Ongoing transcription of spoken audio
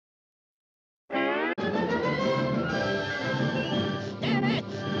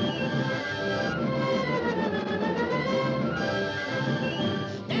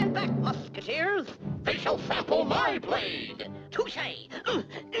my blade. Touche.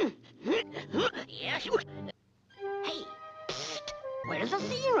 Yes. Hey, psst. Where's the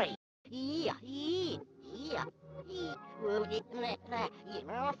scenery? Yeah.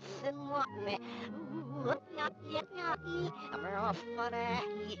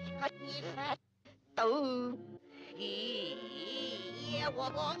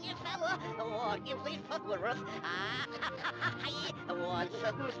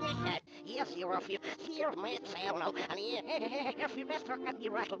 Yes, you're off. You're my channel, and if you best look at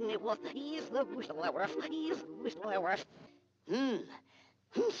your rattle, he's the whistleblower. He's the whistleblower.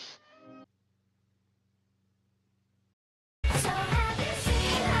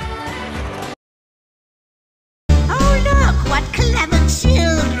 Oh, look, what clever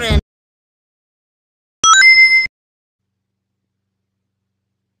children!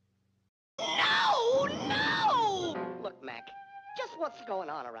 No! Look, Mac, just what's going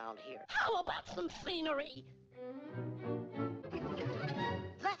on around here? How about some scenery?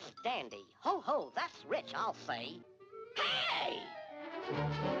 That's dandy. Ho, ho, that's rich, I'll say. Hey!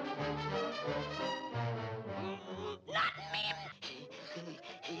 Not me!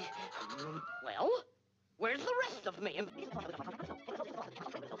 Well, where's the rest of me?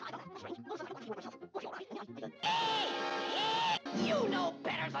 Hey! You know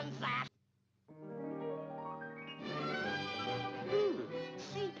better than that!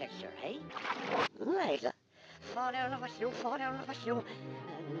 Sea picture, hey? Right. Fall down of a shoe, fall down of a shoe.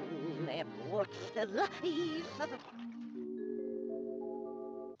 And what's the life of a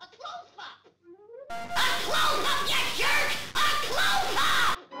close-up! A close-up, you jerk! A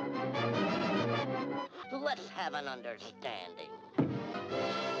close-up! Let's have an understanding.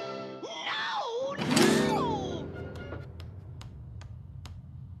 No! No!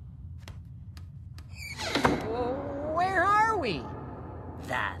 Where are we?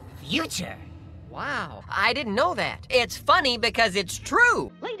 The future. Wow, I didn't know that. It's funny because it's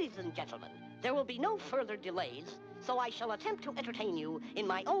true. Ladies and gentlemen, there will be no further delays, so I shall attempt to entertain you in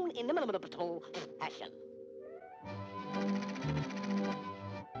my own inimitable fashion.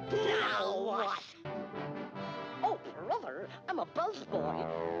 Now what? Oh, brother, I'm a buzzboy.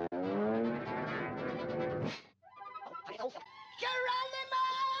 Oh, Geronimo!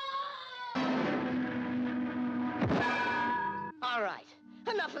 All right,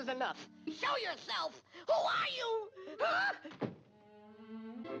 enough is enough. Show yourself. Who are you? Huh?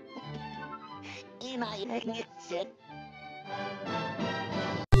 Am I